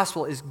the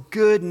gospel is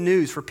good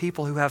news for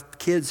people who have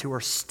kids who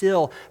are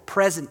still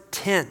present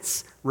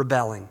tense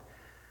rebelling.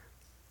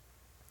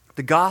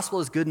 The gospel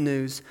is good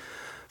news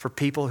for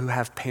people who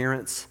have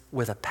parents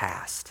with a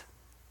past.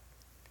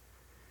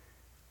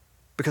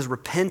 Because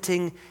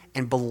repenting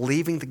and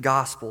believing the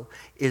gospel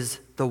is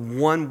the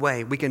one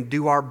way we can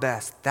do our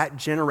best. That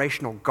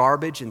generational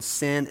garbage and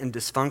sin and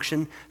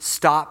dysfunction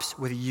stops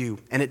with you,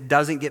 and it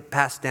doesn't get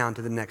passed down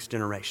to the next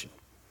generation.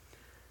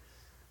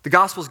 The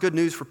gospel is good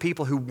news for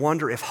people who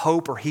wonder if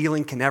hope or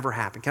healing can ever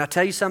happen. Can I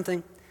tell you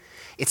something?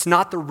 It's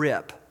not the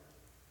rip.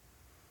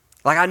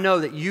 Like, I know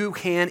that you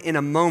can, in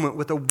a moment,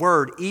 with a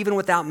word, even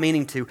without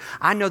meaning to,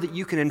 I know that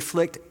you can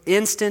inflict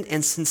instant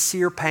and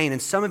sincere pain, and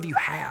some of you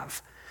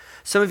have.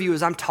 Some of you,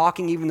 as I'm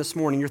talking even this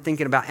morning, you're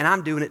thinking about, and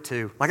I'm doing it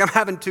too. Like, I'm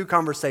having two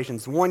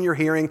conversations. One you're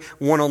hearing,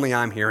 one only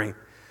I'm hearing.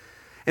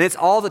 And it's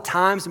all the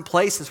times and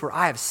places where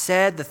I have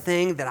said the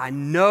thing that I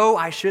know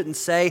I shouldn't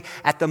say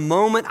at the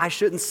moment I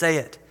shouldn't say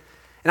it.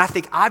 And I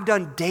think I've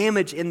done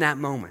damage in that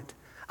moment.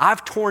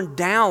 I've torn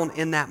down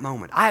in that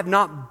moment. I have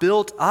not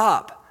built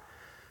up.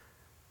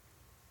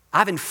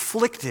 I've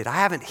inflicted. I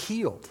haven't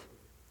healed.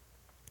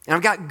 And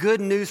I've got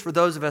good news for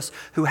those of us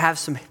who have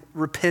some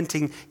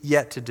repenting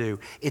yet to do.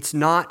 It's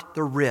not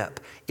the rip,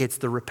 it's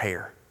the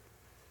repair.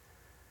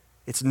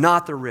 It's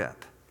not the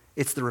rip,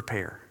 it's the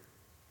repair.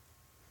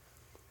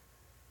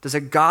 Does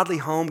a godly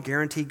home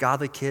guarantee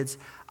godly kids?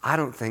 I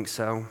don't think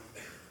so.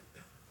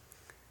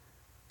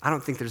 I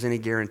don't think there's any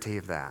guarantee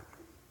of that.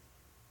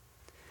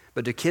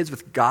 But do kids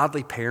with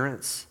godly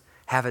parents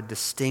have a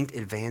distinct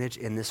advantage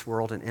in this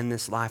world and in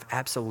this life?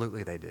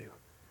 Absolutely they do.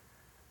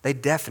 They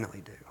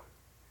definitely do.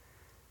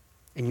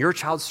 In your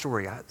child's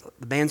story,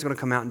 the band's going to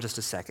come out in just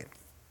a second,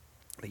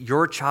 but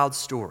your child's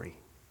story,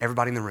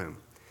 everybody in the room,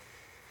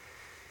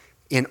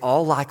 in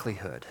all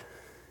likelihood,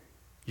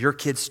 your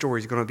kid's story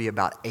is going to be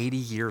about 80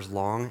 years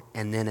long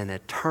and then an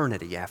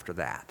eternity after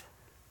that.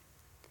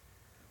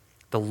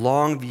 The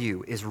long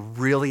view is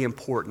really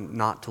important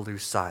not to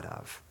lose sight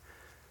of.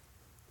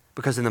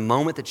 Because in the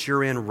moment that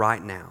you're in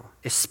right now,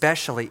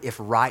 especially if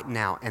right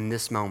now and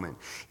this moment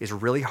is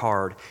really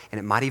hard and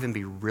it might even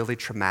be really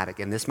traumatic,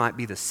 and this might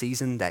be the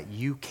season that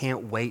you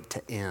can't wait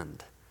to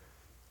end,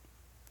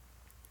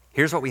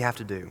 here's what we have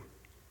to do.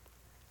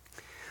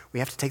 We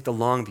have to take the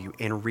long view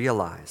and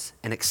realize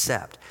and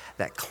accept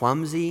that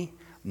clumsy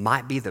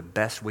might be the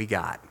best we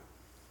got.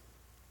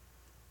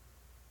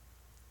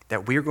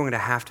 That we're going to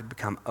have to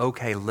become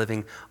okay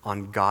living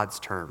on God's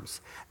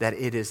terms. That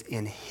it is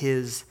in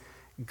His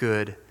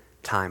good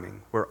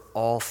timing where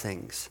all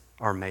things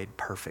are made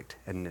perfect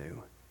and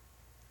new.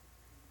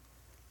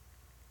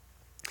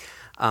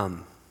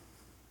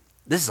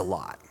 This is a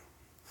lot,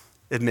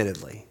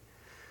 admittedly.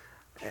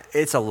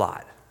 It's a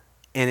lot.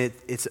 And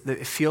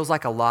it feels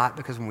like a lot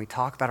because when we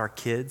talk about our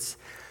kids,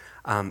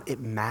 it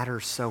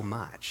matters so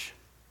much.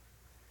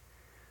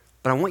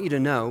 But I want you to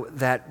know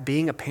that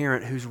being a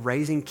parent who's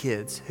raising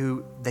kids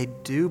who they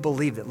do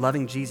believe that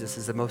loving Jesus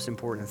is the most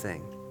important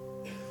thing,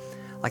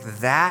 like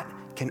that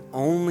can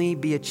only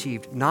be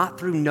achieved not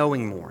through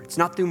knowing more. It's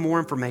not through more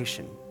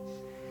information.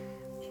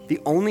 The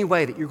only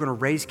way that you're going to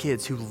raise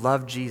kids who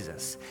love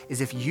Jesus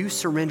is if you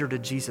surrender to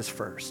Jesus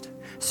first.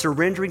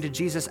 Surrendering to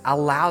Jesus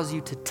allows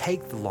you to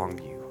take the long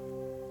view.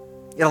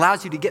 It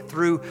allows you to get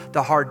through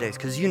the hard days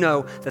because you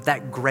know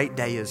that great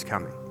day is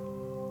coming.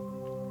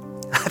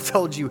 I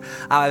told you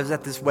I was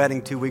at this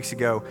wedding 2 weeks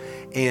ago,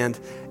 and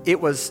it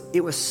was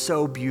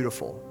so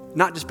beautiful.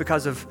 Not just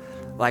because of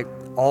like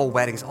all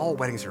weddings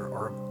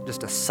are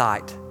just a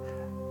sight.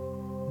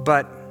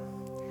 But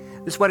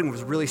this wedding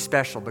was really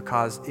special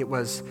because it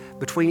was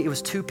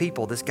two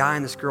people, this guy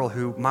and this girl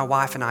who my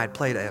wife and I had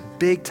played a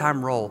big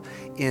time role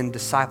in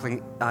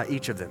discipling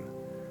each of them.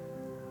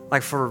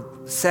 Like for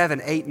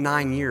 7, 8,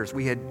 9 years,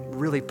 we had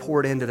really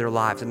poured into their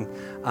lives. And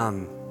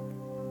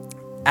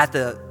at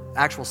the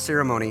actual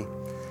ceremony,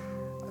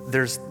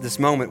 there's this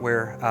moment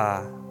where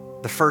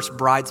the first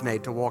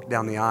bridesmaid to walk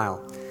down the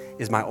aisle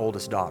is my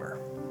oldest daughter.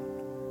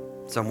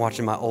 So I'm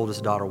watching my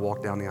oldest daughter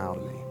walk down the aisle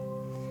to me.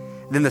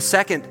 Then the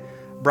second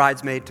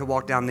bridesmaid to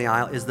walk down the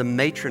aisle is the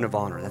matron of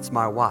honor. That's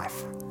my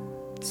wife.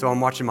 So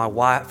I'm watching my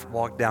wife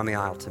walk down the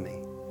aisle to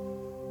me.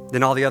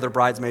 Then all the other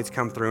bridesmaids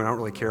come through, and I don't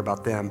really care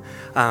about them.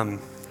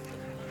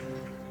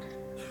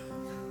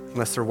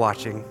 Unless they're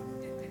watching.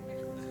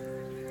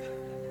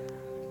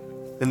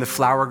 Then the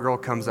flower girl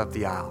comes up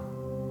the aisle.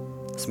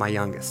 It's my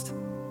youngest.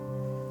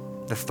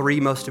 The 3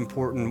 most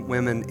important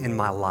women in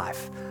my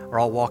life are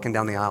all walking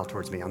down the aisle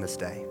towards me on this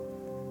day.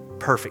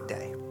 Perfect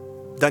day.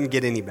 Doesn't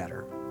get any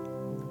better.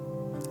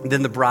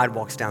 Then the bride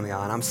walks down the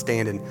aisle, and I'm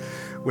standing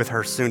with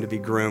her soon-to-be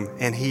groom,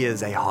 and he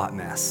is a hot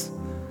mess.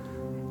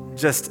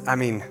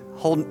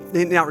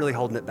 Not really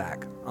holding it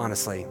back,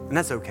 honestly, and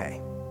that's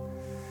okay.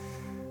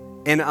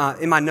 And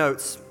in my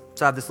notes,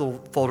 so I have this little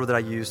folder that I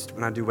used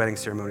when I do wedding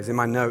ceremonies. In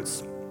my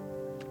notes,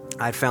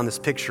 I had found this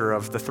picture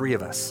of the 3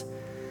 of us.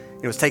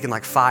 It was taken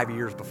like 5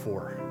 years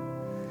before.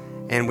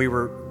 And we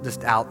were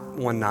just out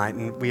one night,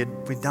 and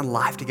we'd done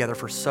life together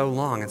for so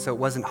long, and so it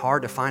wasn't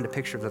hard to find a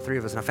picture of the 3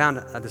 of us. And I found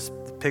this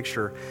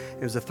picture.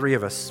 It was the 3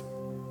 of us.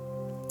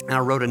 And I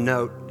wrote a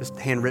note, just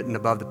handwritten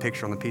above the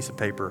picture on the piece of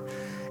paper.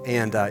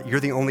 And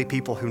you're the only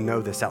people who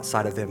know this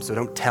outside of them, so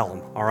don't tell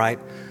them, all right?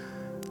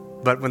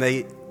 But when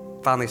they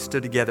finally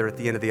stood together at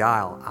the end of the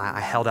aisle, I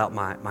held out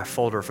my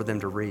folder for them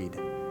to read.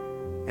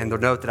 And the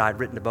note that I had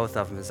written to both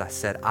of them is I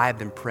said, I have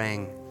been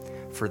praying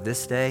for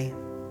this day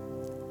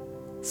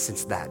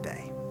since that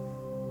day.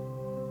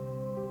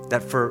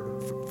 That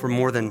for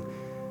more than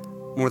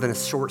a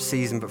short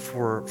season, but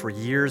for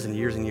years and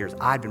years and years,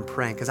 I'd been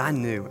praying because I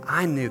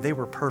knew they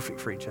were perfect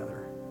for each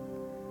other.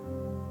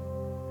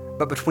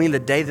 But between the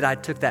day that I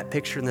took that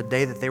picture and the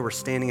day that they were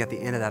standing at the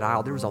end of that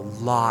aisle, there was a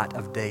lot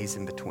of days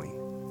in between.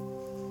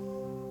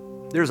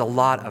 There's a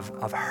lot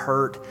of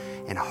hurt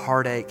and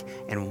heartache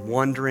and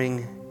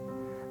wondering.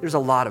 There's a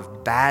lot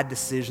of bad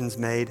decisions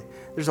made.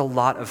 There's a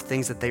lot of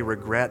things that they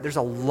regret. There's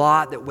a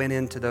lot that went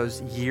into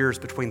those years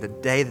between the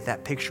day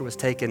that picture was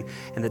taken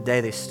and the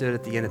day they stood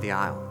at the end of the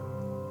aisle.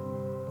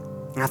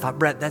 And I thought,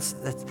 Brett, that's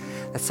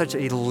such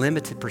a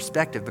limited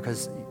perspective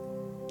because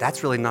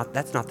that's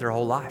not their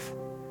whole life.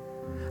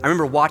 I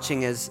remember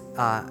watching as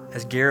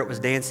Garrett was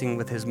dancing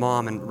with his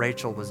mom and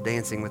Rachel was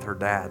dancing with her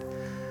dad.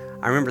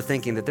 I remember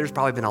thinking that there's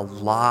probably been a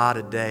lot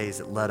of days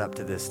that led up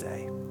to this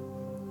day.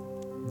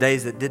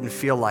 Days that didn't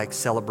feel like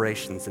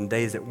celebrations and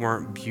days that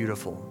weren't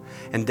beautiful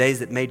and days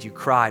that made you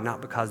cry,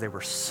 not because they were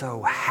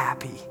so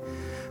happy,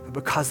 but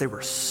because they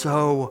were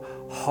so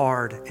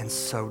hard and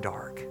so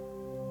dark.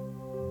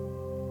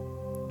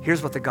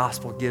 Here's what the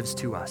gospel gives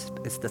to us.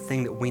 It's the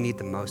thing that we need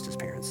the most as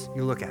parents.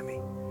 You look at me.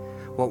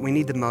 What we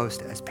need the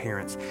most as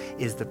parents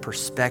is the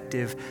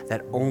perspective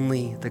that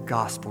only the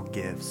gospel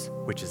gives,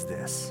 which is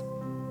this.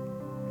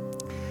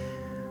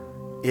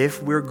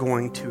 If we're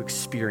going to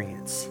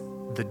experience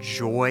the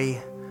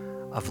joy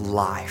of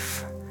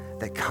life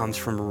that comes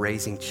from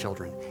raising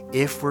children,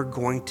 if we're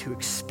going to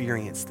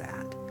experience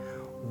that,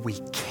 we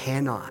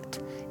cannot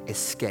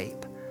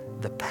escape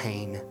the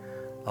pain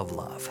of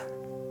love.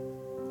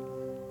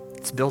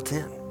 It's built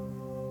in.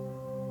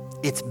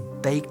 It's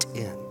baked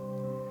in.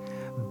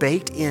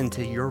 Baked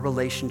into your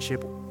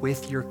relationship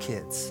with your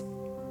kids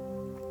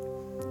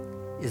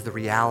is the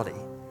reality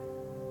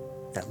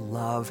that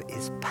love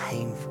is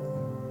painful.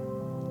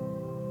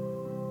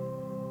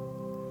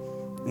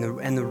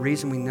 And the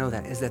reason we know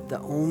that is that the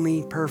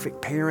only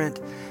perfect parent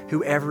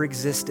who ever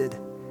existed,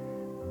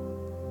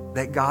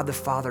 that God the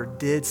Father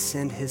did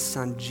send his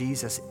son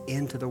Jesus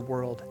into the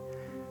world.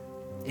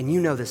 And you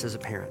know this as a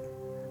parent.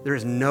 There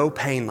is no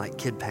pain like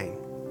kid pain.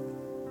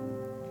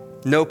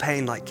 No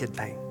pain like kid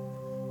pain.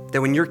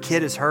 That when your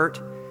kid is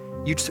hurt,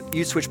 you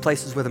switch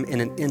places with them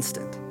in an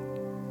instant.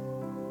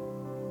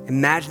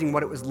 Imagining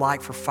what it was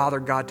like for Father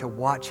God to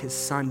watch his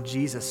son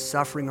Jesus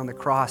suffering on the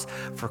cross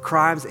for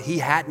crimes that he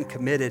hadn't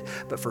committed,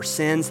 but for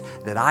sins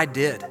that I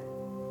did.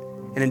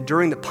 And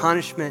enduring the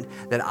punishment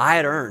that I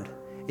had earned,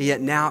 and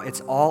yet now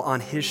it's all on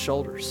his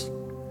shoulders.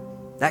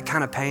 That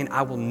kind of pain,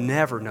 I will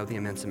never know the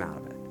immense amount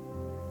of it.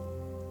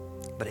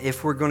 But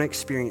if we're going to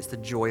experience the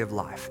joy of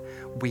life,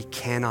 we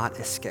cannot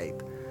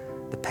escape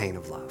the pain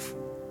of love.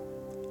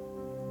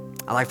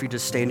 I'd like for you to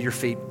stand to your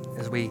feet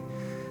as we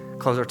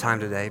close our time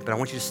today, but I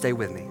want you to stay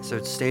with me.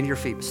 So stand to your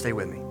feet, but stay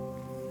with me.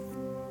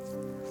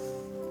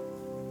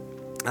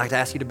 I'd like to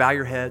ask you to bow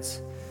your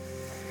heads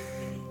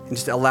and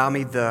just allow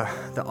me the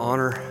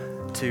honor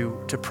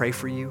to pray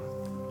for you.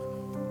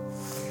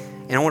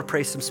 And I want to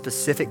pray some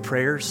specific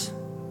prayers.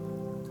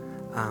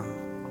 I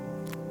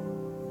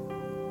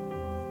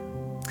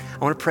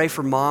want to pray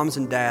for moms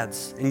and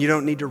dads, and you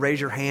don't need to raise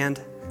your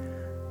hand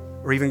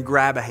or even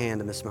grab a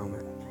hand in this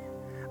moment.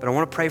 But I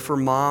want to pray for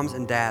moms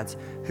and dads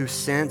who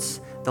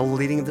sense the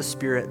leading of the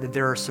Spirit that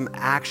there are some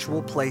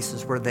actual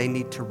places where they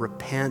need to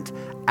repent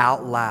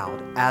out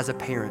loud as a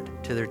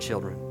parent to their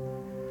children.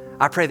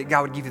 I pray that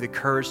God would give you the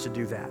courage to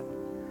do that.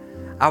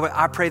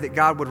 I pray that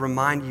God would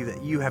remind you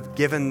that you have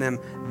given them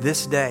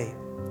this day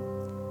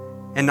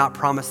and not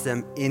promised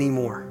them any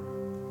more.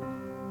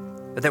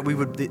 But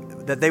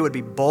that they would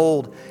be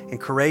bold and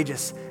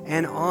courageous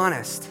and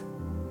honest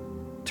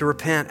to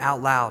repent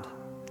out loud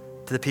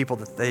to the people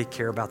that they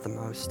care about the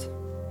most.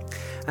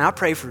 And I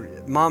pray for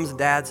moms and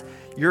dads.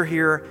 You're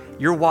here,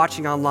 you're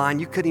watching online,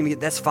 you couldn't even get,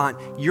 that's fine.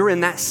 You're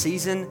in that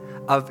season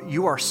of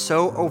you are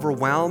so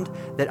overwhelmed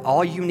that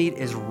all you need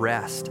is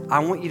rest. I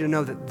want you to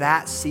know that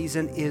that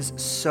season is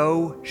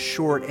so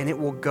short and it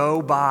will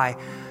go by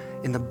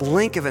in the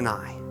blink of an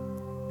eye.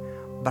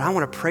 But I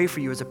want to pray for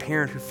you as a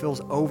parent who feels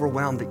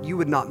overwhelmed that you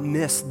would not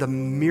miss the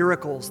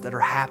miracles that are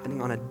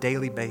happening on a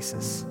daily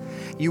basis.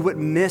 You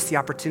wouldn't miss the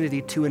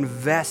opportunity to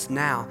invest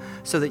now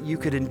so that you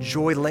could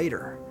enjoy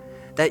later.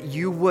 That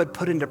you would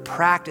put into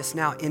practice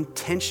now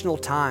intentional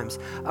times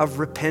of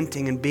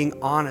repenting and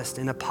being honest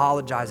and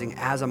apologizing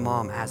as a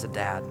mom, as a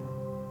dad.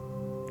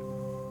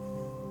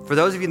 For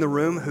those of you in the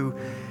room who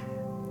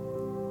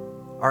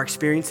are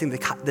experiencing the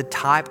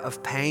type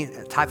of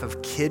pain, type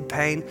of kid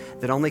pain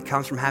that only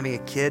comes from having a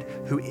kid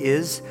who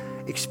is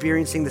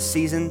experiencing the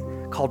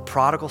season called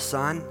prodigal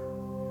son,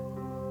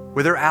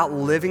 where they're out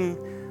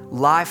living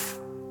life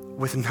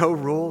with no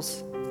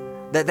rules,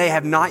 that they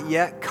have not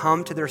yet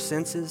come to their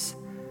senses,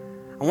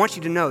 I want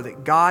you to know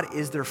that God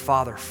is their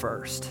Father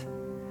first,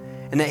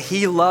 and that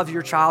He loves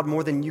your child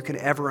more than you can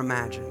ever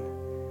imagine.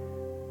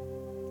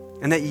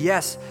 And that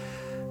yes,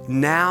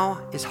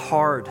 now is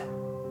hard,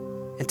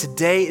 and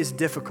today is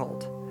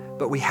difficult,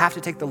 but we have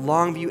to take the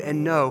long view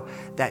and know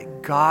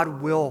that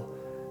God will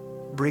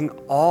bring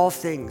all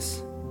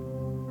things.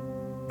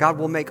 God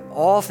will make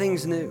all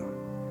things new.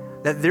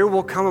 That there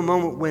will come a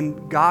moment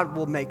when God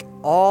will make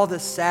all the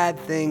sad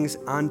things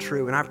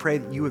untrue. And I pray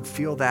that you would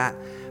feel that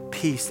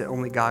peace that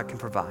only God can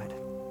provide.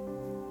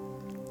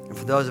 And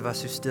for those of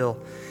us who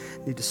still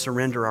need to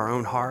surrender our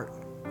own heart,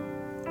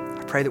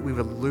 I pray that we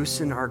would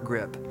loosen our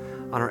grip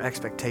on our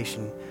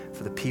expectation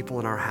for the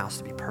people in our house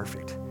to be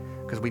perfect,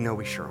 because we know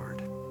we sure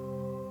aren't.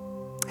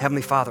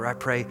 Heavenly Father, I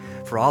pray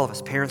for all of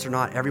us, parents or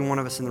not, every one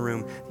of us in the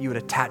room, that you would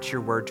attach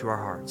your word to our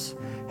hearts.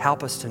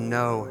 Help us to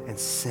know and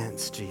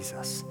sense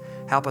Jesus.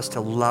 Help us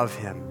to love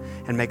him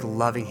and make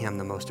loving him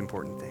the most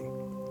important thing.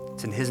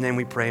 It's in his name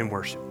we pray and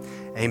worship.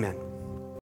 Amen.